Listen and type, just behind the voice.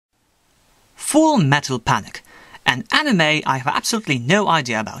Full Metal Panic, an anime I have absolutely no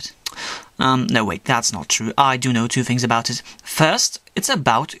idea about. No wait, that's not true. I do know two things about it. First, it's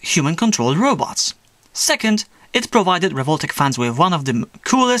about human-controlled robots. Second, it provided Revoltech fans with one of the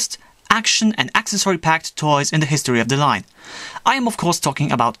coolest action and accessory-packed toys in the history of the line. I am of course talking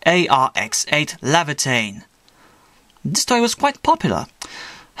about ARX-8 Lavetein. This toy was quite popular.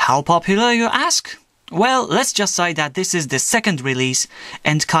 How popular, you ask? Well, let's just say that this is the second release,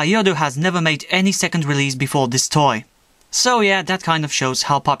 and Kyoto has never made any second release before this toy. So yeah, that kind of shows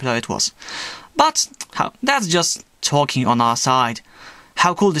how popular it was. But that's just talking on our side.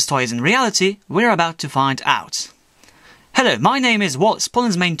 How cool this toy is in reality, we're about to find out. Hello, my name is Wallace,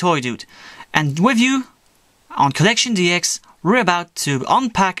 Poland's main toy dude, and with you, on CollectionDX, we're about to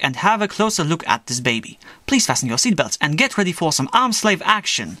unpack and have a closer look at this baby. Please fasten your seatbelts and get ready for some arm slave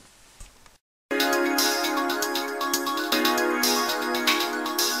action.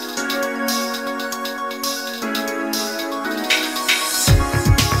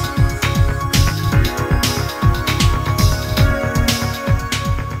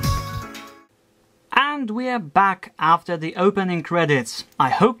 And we're back after the opening credits. I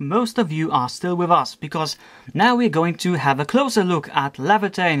hope most of you are still with us, because now we're going to have a closer look at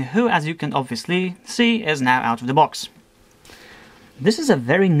Lavetein, who, as you can obviously see, is now out of the box. This is a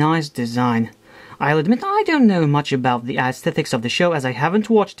very nice design. I'll admit I don't know much about the aesthetics of the show, as I haven't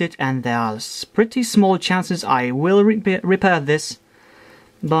watched it, and there are pretty small chances I will repair this,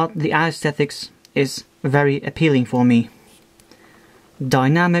 but the aesthetics is very appealing for me.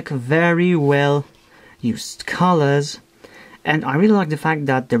 Dynamic, very well used colors, and I really like the fact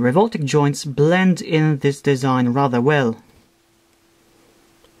that the Revoltech joints blend in this design rather well.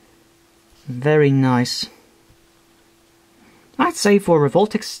 Very nice. I'd say for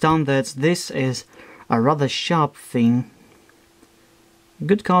Revoltech standards this is a rather sharp thing.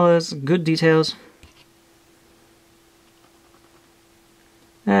 Good colors, good details.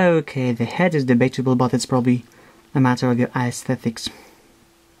 Okay, the head is debatable, but it's probably a matter of your aesthetics.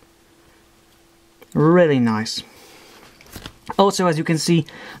 Really nice. Also, as you can see,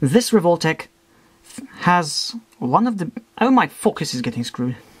 this Revoltech has one of the... Oh, my focus is getting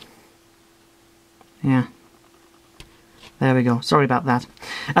screwed. Yeah. There we go. Sorry about that.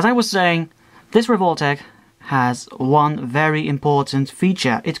 As I was saying, this Revoltech has one very important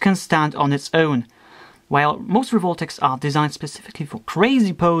feature. It can stand on its own. While most Revoltechs are designed specifically for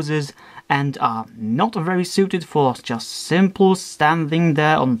crazy poses and are not very suited for just simple standing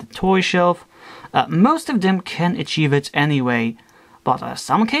there on the toy shelf, most of them can achieve it anyway, but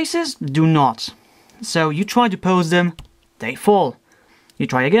some cases do not. So you try to pose them, they fall. You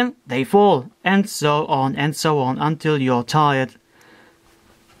try again, they fall, and so on until you're tired.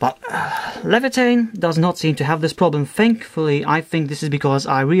 But Lavetein does not seem to have this problem. Thankfully, I think this is because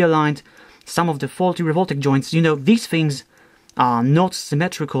I realigned some of the faulty Revoltech joints. You know, these things are not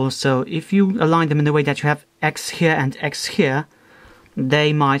symmetrical, so if you align them in a way that you have X here and X here,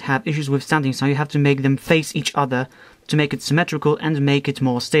 they might have issues with standing, so you have to make them face each other to make it symmetrical and make it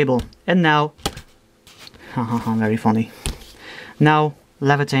more stable. And now, very funny, now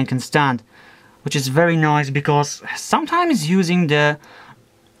Lavetein can stand, which is very nice, because sometimes using the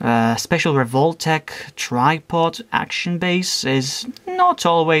special Revoltech tripod action base is not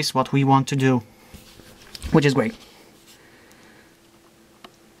always what we want to do, which is great.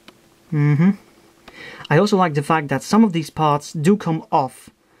 I also like the fact that some of these parts do come off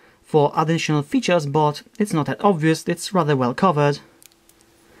for additional features, but it's not that obvious, it's rather well covered.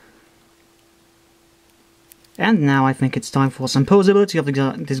 And now I think it's time for some posability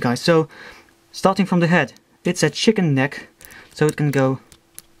of this guy. So, starting from the head, it's a chicken neck, so it can go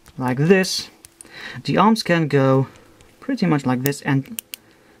like this. The arms can go pretty much like this, and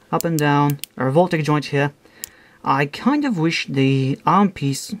up and down, a Revoltech joint here. I kind of wish the arm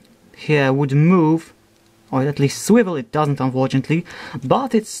piece here would move, or at least swivel. It doesn't, unfortunately,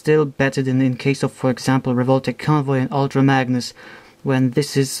 but it's still better than in case of, for example, Revoltech Convoy and Ultra Magnus. When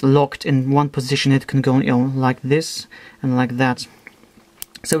this is locked in one position, it can go, you know, like this and like that.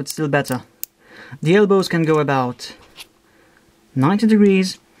 So it's still better. The elbows can go about 90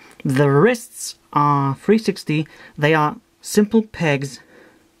 degrees. The wrists are 360. They are simple pegs,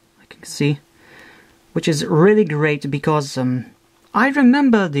 I can see, which is really great, because I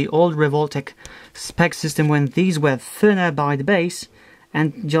remember the old Revoltech spec system when these were thinner by the base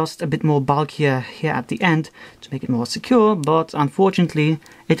and just a bit more bulkier here at the end to make it more secure, but unfortunately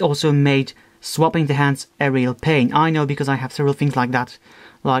it also made swapping the hands a real pain. I know, because I have several things like that,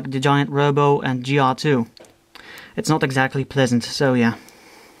 like the Giant Robo and GR2. It's not exactly pleasant, so yeah.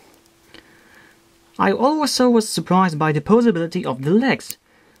 I also was surprised by the posability of the legs,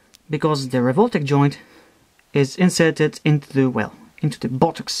 because the Revoltech joint is inserted into the, well, into the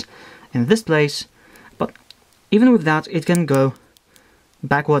buttocks in this place, but even with that it can go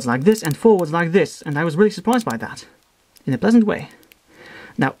backwards like this and forwards like this, and I was really surprised by that, in a pleasant way.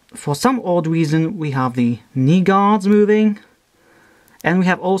 Now, for some odd reason, we have the knee guards moving, and we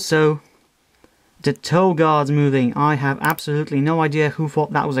have also the toe guards moving. I have absolutely no idea who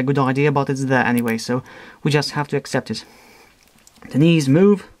thought that was a good idea, but it's there anyway, so we just have to accept it. The knees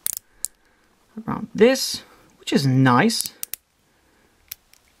move around this, which is nice,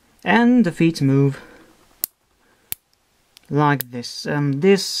 and the feet move like this.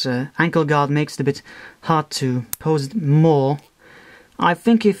 This ankle guard makes it a bit hard to pose it more. I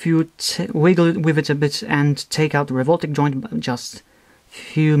think if you wiggle it with it a bit and take out the Revoltech joint just a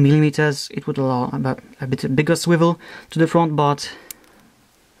few millimeters, it would allow about a bit bigger swivel to the front, but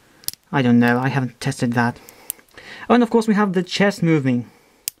I don't know, I haven't tested that. Oh, and of course we have the chest moving.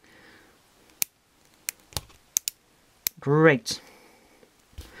 Great.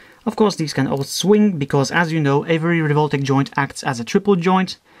 Of course these can all swing, because as you know, every Revoltech joint acts as a triple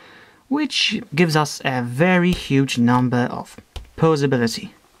joint, which gives us a very huge number of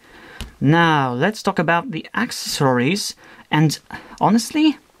posability. Now let's talk about the accessories, and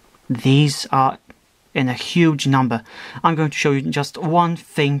honestly these are in a huge number. I'm going to show you just one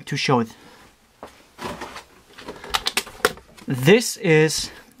thing to show it. This is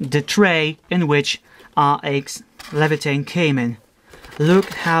the tray in which ARX Lavetein came in.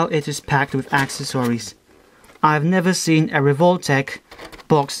 Look how it is packed with accessories. I've never seen a Revoltech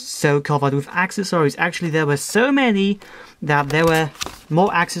box so covered with accessories. Actually, there were so many that there were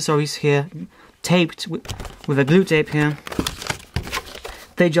more accessories here, taped with a glue tape here.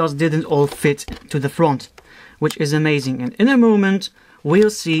 They just didn't all fit to the front, which is amazing. And in a moment, we'll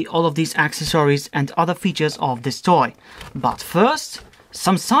see all of these accessories and other features of this toy. But first,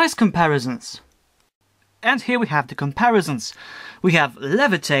 some size comparisons. And here we have the comparisons. We have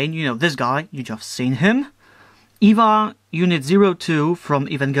Lavetein, you know this guy, you just seen him. EVA Unit 02 from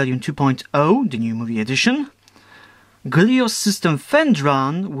Evangelion 2.0, the new movie edition. Glios System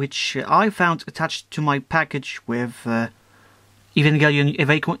Fendran, which I found attached to my package with Evangelion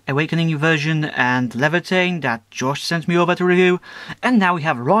Awakening version and Lavetein that Josh sent me over to review. And now we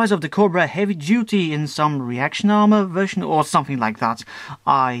have Rise of the Cobra Heavy Duty in some reaction armor version or something like that.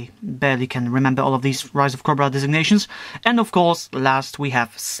 I barely can remember all of these Rise of Cobra designations. And of course, last we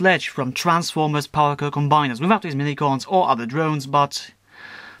have Sledge from Transformers Power Core Combiners, without his minicorns or other drones, but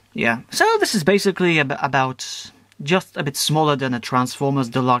yeah. So this is basically about just a bit smaller than a Transformers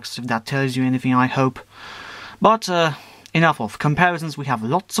Deluxe, if that tells you anything, I hope. But enough of comparisons. We have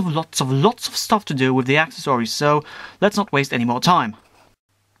lots of stuff to do with the accessories, so let's not waste any more time.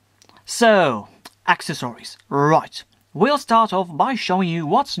 So, accessories. Right. We'll start off by showing you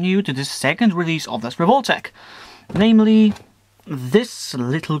what's new to this second release of this Revoltech. Namely, this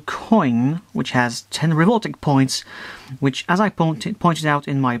little coin, which has 10 Revoltech points, which, as I pointed out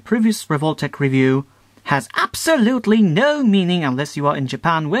in my previous Revoltech review, has absolutely no meaning unless you are in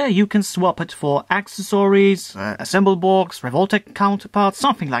Japan, where you can swap it for accessories, assemble box, Revoltech counterparts,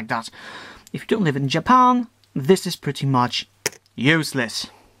 something like that. If you don't live in Japan, this is pretty much useless.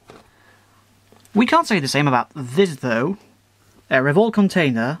 We can't say the same about this though, a Revolt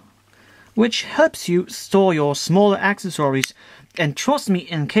container, which helps you store your smaller accessories, and trust me,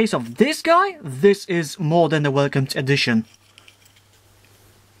 in case of this guy, this is more than a welcomed addition.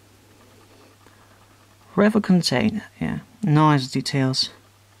 Revoltech container, yeah, nice details.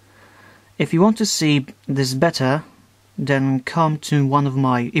 If you want to see this better, then come to one of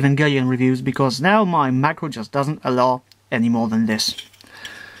my Evangelion reviews, because now my macro just doesn't allow any more than this.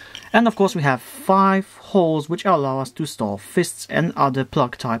 And of course we have 5 holes which allow us to store fists and other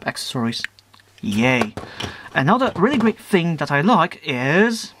plug type accessories. Yay! Another really great thing that I like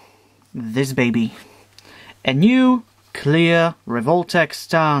is this baby. A new clear Revoltech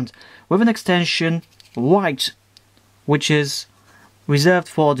stand with an extension white, which is reserved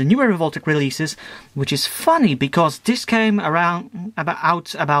for the newer Revoltech releases, which is funny because this came around about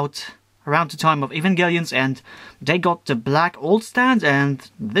the time of Evangelions, and they got the black old stand and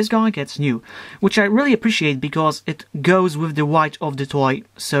this guy gets new, which I really appreciate because it goes with the white of the toy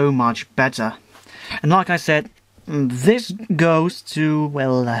so much better. And like I said, this goes to,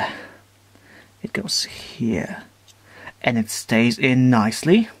 well, it goes here and it stays in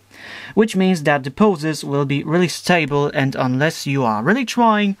nicely, which means that the poses will be really stable, and unless you are really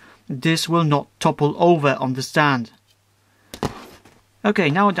trying, this will not topple over on the stand. Okay,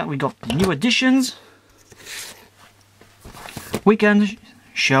 now that we got the new additions, we can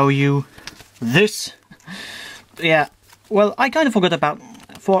show you this. Yeah, well, I kind of forgot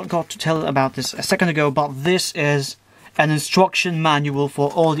forgot to tell about this a second ago, but this is an instruction manual for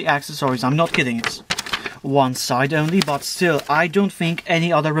all the accessories. I'm not kidding, it's one side only, but still, I don't think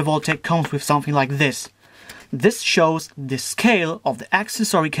any other Revoltech comes with something like this. This shows the scale of the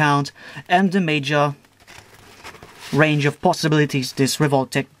accessory count and the major range of possibilities this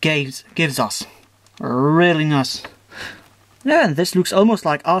Revoltech gives us. Really nice. Yeah, and this looks almost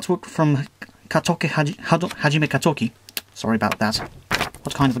like artwork from Hajime Katoki. Sorry about that.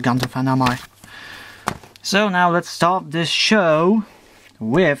 What kind of a Gundam fan am I? So now let's start this show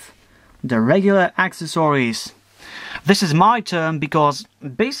with the regular accessories. This is my term because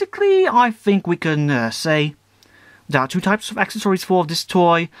basically I think we can say there are two types of accessories for this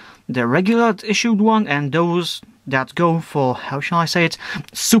toy. The regular issued one and those that go for, how shall I say it,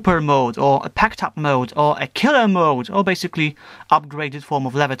 super mode or a packed up mode or a killer mode or basically upgraded form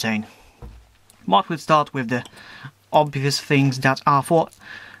of Lavetein. But we'll start with the obvious things that are for,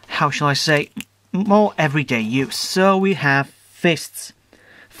 how shall I say, more everyday use. So we have fists.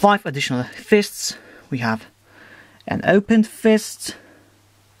 5 additional fists. We have an open fist.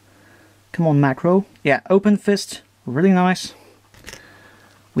 Come on, macro. Yeah, open fist. Really nice.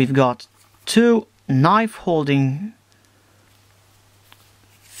 We've got 2 knife holding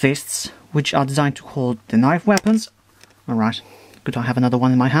fists, which are designed to hold the knife weapons. Alright, good, I have another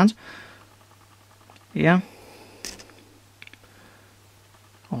one in my hand. Yeah.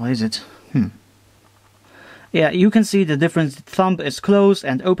 Or is it? Yeah, you can see the difference. The thumb is closed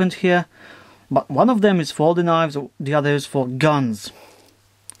and opened here, but one of them is for the knives, the other is for guns.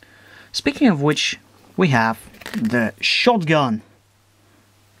 Speaking of which, we have the shotgun.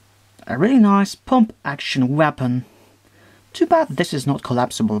 A really nice pump action weapon. Too bad this is not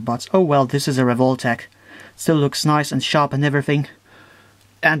collapsible, but oh well, this is a Revoltech. Still looks nice and sharp and everything.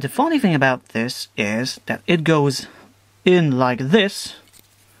 And the funny thing about this is that it goes in like this.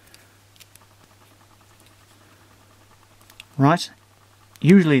 Right,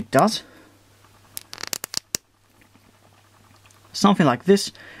 usually it does. Something like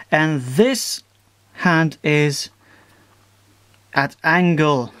this, and this hand is at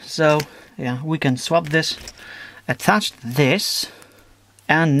angle, so yeah, we can swap this, attach this,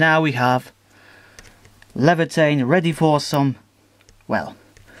 and now we have Lavetein ready for some, well,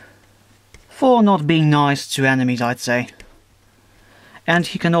 for not being nice to enemies, I'd say. And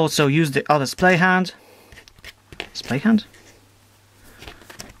he can also use the other splay hand. Splay hand?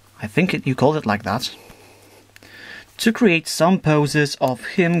 I think you called it like that. To create some poses of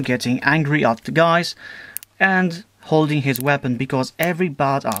him getting angry at the guys and holding his weapon, because every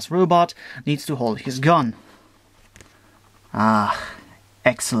badass robot needs to hold his gun. Ah,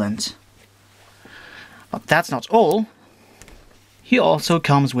 excellent. But that's not all. He also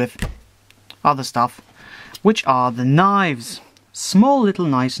comes with other stuff, which are the knives. Small little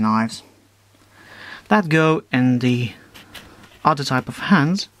nice knives that go in the other type of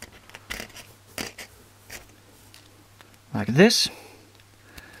hands. Like this.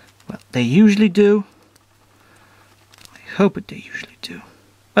 Well, they usually do. I hope they usually do.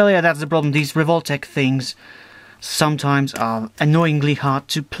 Well, yeah, that's the problem. These Revoltech things sometimes are annoyingly hard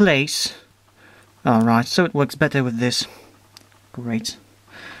to place. Alright, so it works better with this. Great.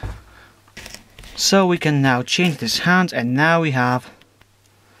 So we can now change this hand, and now we have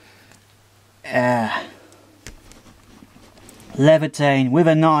Lavetein with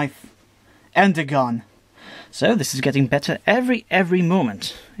a knife and a gun. So this is getting better every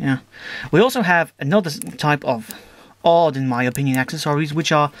moment. Yeah. We also have another type of odd, in my opinion, accessories, which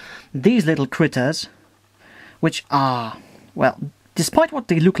are these little critters, which are, well, despite what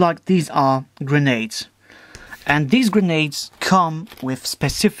they look like, these are grenades. And these grenades come with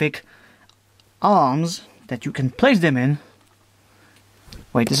specific arms that you can place them in.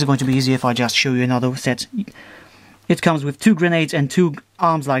 Wait, this is going to be easy if I just show you another set. It comes with 2 grenades and 2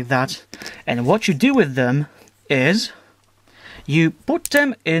 arms like that. And what you do with them is you put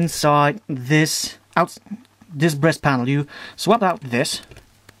them inside this breast panel. You swap out this.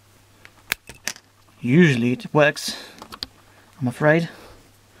 Usually it works, I'm afraid.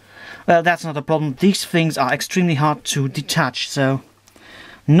 Well, that's not a problem. These things are extremely hard to detach, so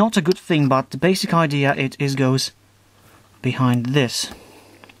not a good thing, but the basic idea goes behind this.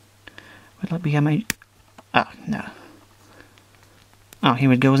 Will it be ah, no. Oh,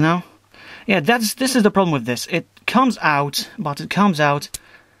 here it goes now. Yeah, this is the problem with this. It comes out, but it comes out...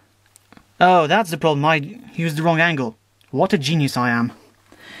 Oh, that's the problem. I used the wrong angle. What a genius I am.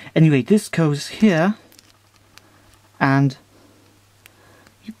 Anyway, this goes here, and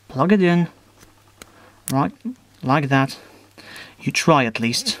you plug it in, right, like that. You try at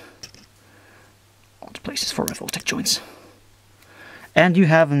least. Odd places for Revoltech joints. And you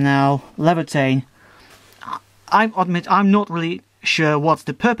have now Lavetein. I admit I'm not really sure what's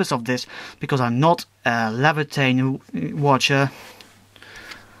the purpose of this, because I'm not a Lavetein watcher.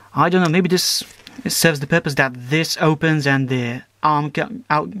 I don't know, maybe this serves the purpose that this opens and the arm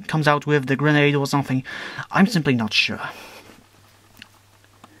comes out with the grenade or something. I'm simply not sure.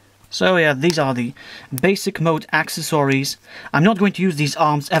 So yeah, these are the basic mode accessories. I'm not going to use these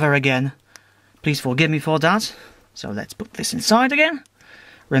arms ever again. Please forgive me for that. So let's put this inside again.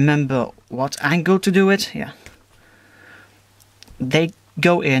 Remember what angle to do it. Yeah. They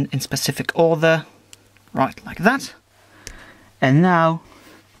go in specific order. Right, like that. And now...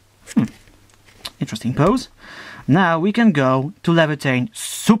 interesting pose. Now we can go to Lavetein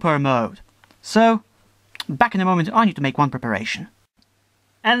Super Mode. So, back in a moment, I need to make one preparation.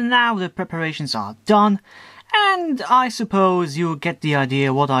 And now the preparations are done, and I suppose you get the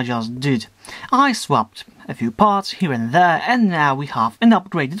idea what I just did. I swapped a few parts here and there, and now we have an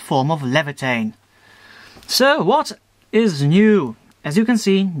upgraded form of Lavetein. So, what is new? As you can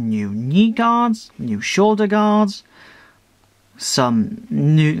see, new knee guards, new shoulder guards, some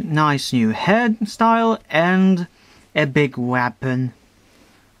nice new hairstyle, and a big weapon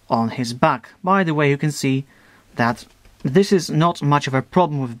on his back. By the way, you can see that this is not much of a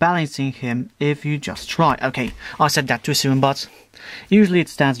problem with balancing him if you just try. Okay, I said that too soon, but usually it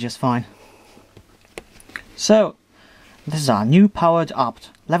stands just fine. So, this is our new powered up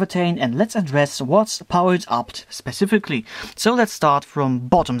Lavetein, and let's address what's powered up specifically. So let's start from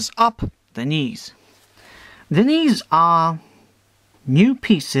bottoms up, the knees. The knees are new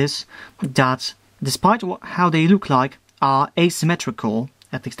pieces that, despite how they look like, are asymmetrical.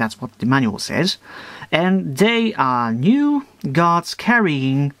 At least that's what the manual says. And they are new guards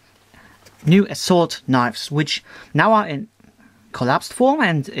carrying new assault knives, which now are in collapsed form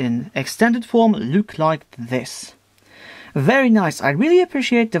and in extended form look like this. Very nice. I really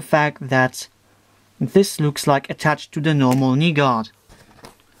appreciate the fact that this looks like attached to the normal knee guard.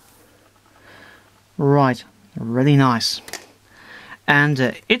 Right, really nice.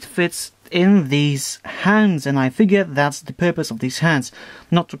 And it fits in these hands, and I figure that's the purpose of these hands.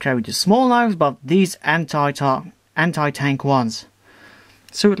 Not to carry the small knives, but these anti-tank ones.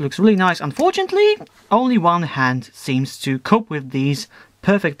 So it looks really nice. Unfortunately, only one hand seems to cope with these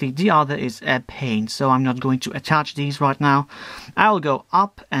perfectly. The other is a pain, so I'm not going to attach these right now. I'll go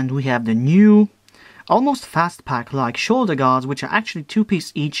up, and we have the new, almost fast pack-like shoulder guards, which are actually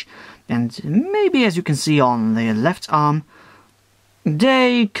 2-piece each, and maybe as you can see on the left arm,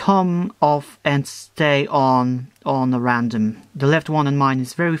 they come off and stay on a random. The left one and mine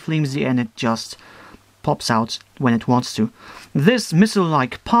is very flimsy and it just pops out when it wants to. This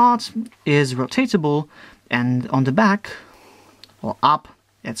missile-like part is rotatable, and on the back, or up,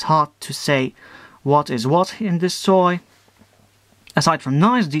 it's hard to say what is what in this toy. Aside from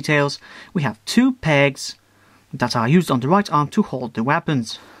nice details, we have 2 pegs that are used on the right arm to hold the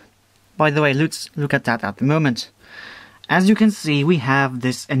weapons. By the way, let's look at that at the moment. As you can see, we have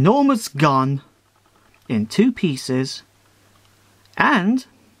this enormous gun in 2 pieces, and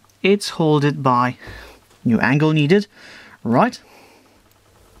it's holded by, new angle needed, right?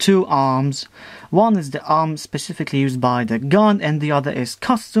 2 arms. One is the arm specifically used by the gun, and the other is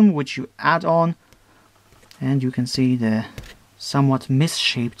custom, which you add on. And you can see the somewhat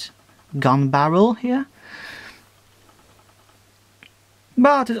misshaped gun barrel here.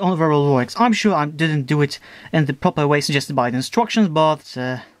 But it overall works. I'm sure I didn't do it in the proper way suggested by the instructions, but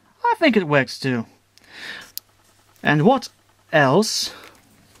I think it works too. And what else?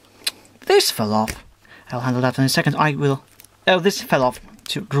 This fell off. I'll handle that in a second. Oh, this fell off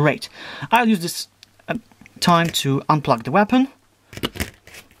too. Great. I'll use this time to unplug the weapon.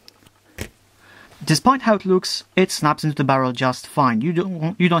 Despite how it looks, it snaps into the barrel just fine. You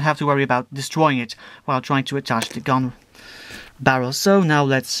don't have to worry about destroying it while trying to attach the gun barrel. So now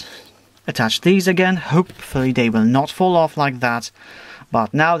let's attach these again. Hopefully they will not fall off like that.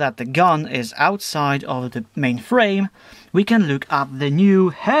 But now that the gun is outside of the main frame, we can look at the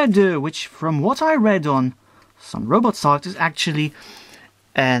new hairdo, which from what I read on some robot sites is actually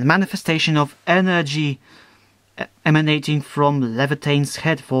a manifestation of energy emanating from Lavetein's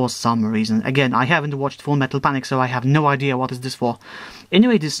head for some reason. Again, I haven't watched Full Metal Panic, so I have no idea what is this for.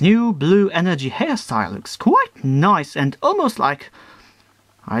 Anyway, this new blue energy hairstyle looks quite nice and almost like,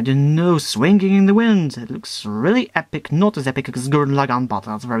 I don't know, swinging in the wind. It looks really epic, not as epic as Gurren Lagann, but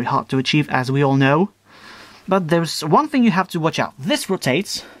that's very hard to achieve, as we all know. But there's one thing you have to watch out. This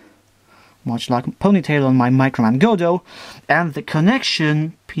rotates, much like a ponytail on my Microman Godo, and the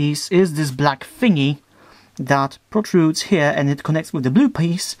connection piece is this black thingy that protrudes here, and it connects with the blue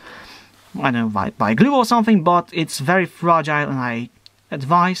piece, I don't know, by glue or something, but it's very fragile, and I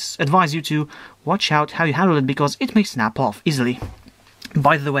advise you to watch out how you handle it, because it may snap off easily.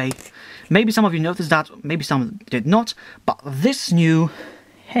 By the way, maybe some of you noticed that, maybe some did not, but this new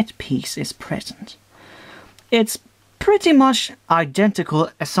headpiece is present. It's pretty much identical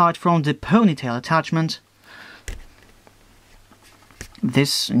aside from the ponytail attachment.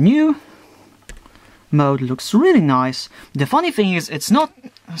 This new mode looks really nice. The funny thing is, it's not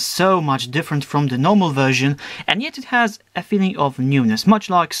so much different from the normal version, and yet it has a feeling of newness, much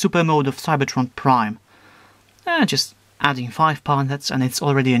like Super Mode of Cybertron Prime. Just adding 5 pilots and it's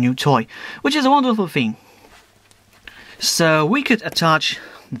already a new toy, which is a wonderful thing. So we could attach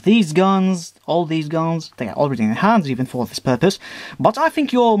these guns, all these guns, they are already in hands even for this purpose, but I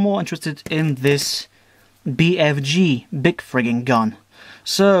think you're more interested in this BFG, big frigging gun.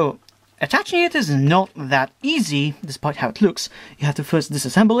 So attaching it is not that easy, despite how it looks. You have to first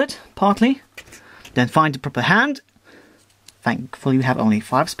disassemble it, partly, then find the proper hand. Thankfully we have only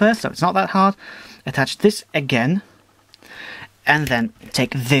 5 spares, so it's not that hard. Attach this again, and then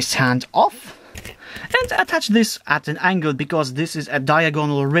take this hand off, and attach this at an angle, because this is a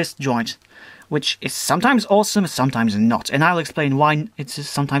diagonal wrist joint, which is sometimes awesome, sometimes not. And I'll explain why it's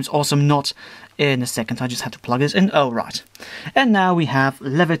sometimes awesome not in a second. I just have to plug this in. Oh, right. And now we have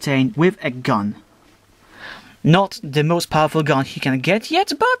Lavetein with a gun. Not the most powerful gun he can get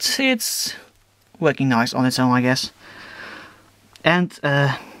yet, but it's working nice on its own, I guess. And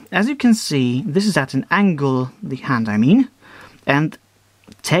as you can see, this is at an angle, the hand I mean, and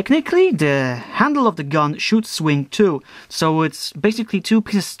technically the handle of the gun should swing too, so it's basically 2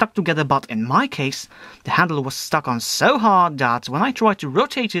 pieces stuck together, but in my case the handle was stuck on so hard that when I tried to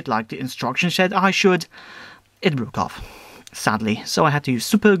rotate it like the instructions said I should, it broke off, sadly. So I had to use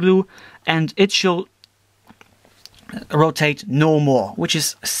super glue, and it should rotate no more, which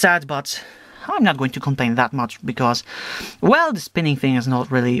is sad, but I'm not going to complain that much because, well, the spinning thing is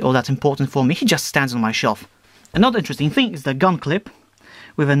not really all that important for me. He just stands on my shelf. Another interesting thing is the gun clip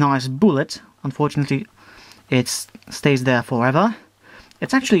with a nice bullet. Unfortunately, it stays there forever.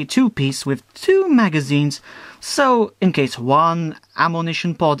 It's actually a 2-piece with 2 magazines, so in case one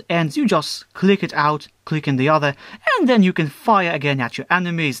ammunition pod ends, you just click it out, click in the other, and then you can fire again at your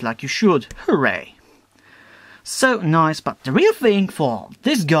enemies like you should. Hooray! So nice, but the real thing for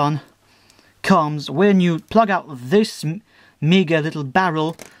this gun comes when you plug out this meager little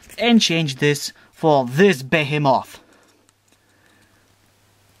barrel and change this for this behemoth.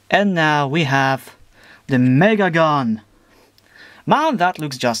 And now we have the Mega Gun. Man, that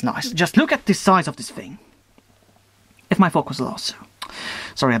looks just nice. Just look at the size of this thing. If my focus lost.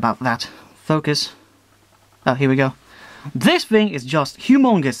 Sorry about that. Focus. Oh, here we go. This thing is just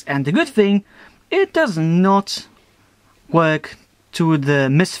humongous, and the good thing, it does not work to the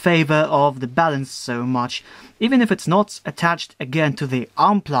misfavor of the balance so much, even if it's not attached again to the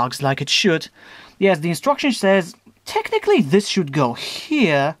arm plugs like it should. Yes, the instruction says technically this should go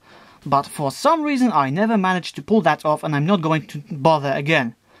here, but for some reason I never managed to pull that off, and I'm not going to bother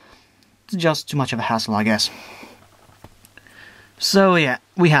again. It's just too much of a hassle, I guess. So yeah,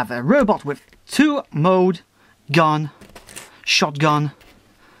 we have a robot with 2-mode gun, shotgun,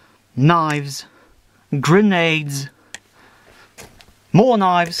 knives, grenades, more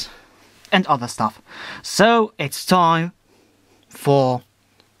knives, and other stuff. So it's time for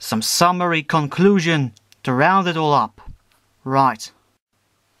some summary conclusion to round it all up. Right.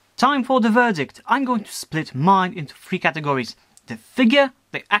 Time for the verdict. I'm going to split mine into 3 categories: the figure,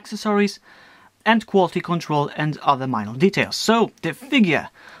 the accessories, and quality control and other minor details. So, the figure.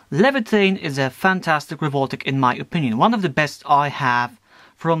 Lavetein is a fantastic Revoltech in my opinion, one of the best I have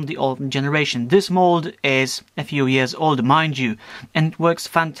from the old generation. This mold is a few years old, mind you, and it works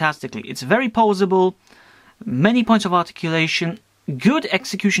fantastically. It's very poseable, many points of articulation, good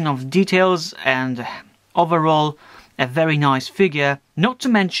execution of details, and overall a very nice figure, not to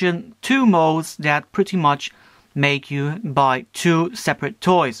mention 2 modes that pretty much make you buy 2 separate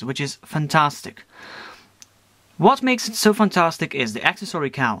toys, which is fantastic. What makes it so fantastic is the accessory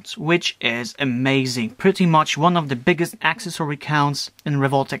count, which is amazing. Pretty much one of the biggest accessory counts in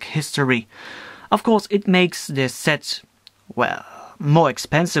Revoltech history. Of course, it makes the set, well, more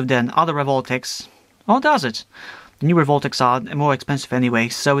expensive than other Revoltechs. Or does it? The new Revoltechs are more expensive anyway,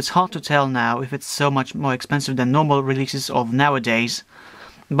 so it's hard to tell now if it's so much more expensive than normal releases of nowadays.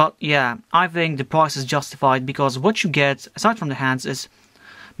 But yeah, I think the price is justified because what you get, aside from the hands, is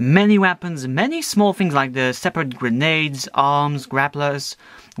many weapons, many small things like the separate grenades, arms, grapplers,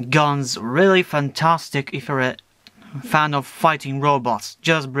 guns. Really fantastic if you're a fan of fighting robots.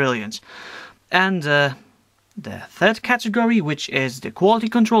 Just brilliant. And the 3rd category, which is the quality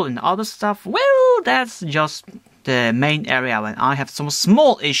control and other stuff, well, that's just the main area when I have some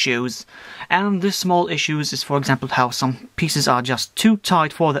small issues, and the small issues is, for example, how some pieces are just too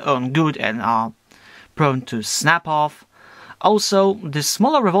tight for their own good and are prone to snap off. Also, the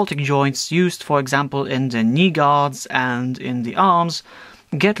smaller Revoltech joints used, for example, in the knee guards and in the arms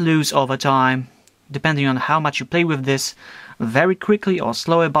get loose over time, depending on how much you play with this, very quickly or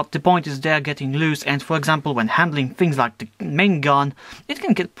slower, but the point is they're getting loose, and for example, when handling things like the main gun, it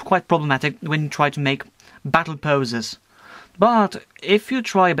can get quite problematic when you try to make battle poses. But if you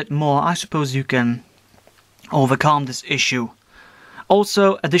try a bit more, I suppose you can overcome this issue.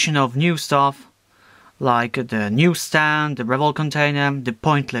 Also, addition of new stuff, like the newsstand, the Revolt container, the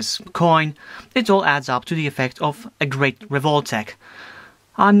pointless coin, it all adds up to the effect of a great Revoltech.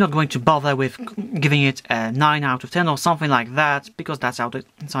 I'm not going to bother with giving it a 9 out of 10 or something like that, because that's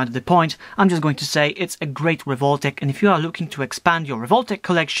outside of the point. I'm just going to say it's a great Revoltech, and if you are looking to expand your Revoltech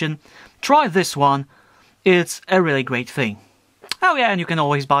collection, try this one. It's a really great thing. Oh yeah, and you can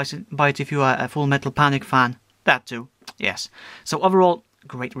always buy it if you are a Full Metal Panic fan. That too, yes. So overall,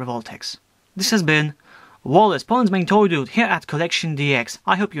 great Revoltechs. This has been Wallace, Poland's main toy dude, here at CollectionDX.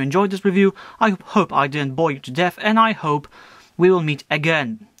 I hope you enjoyed this review, I hope I didn't bore you to death, and I hope we will meet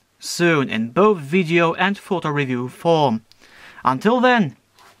again soon in both video and photo review form. Until then,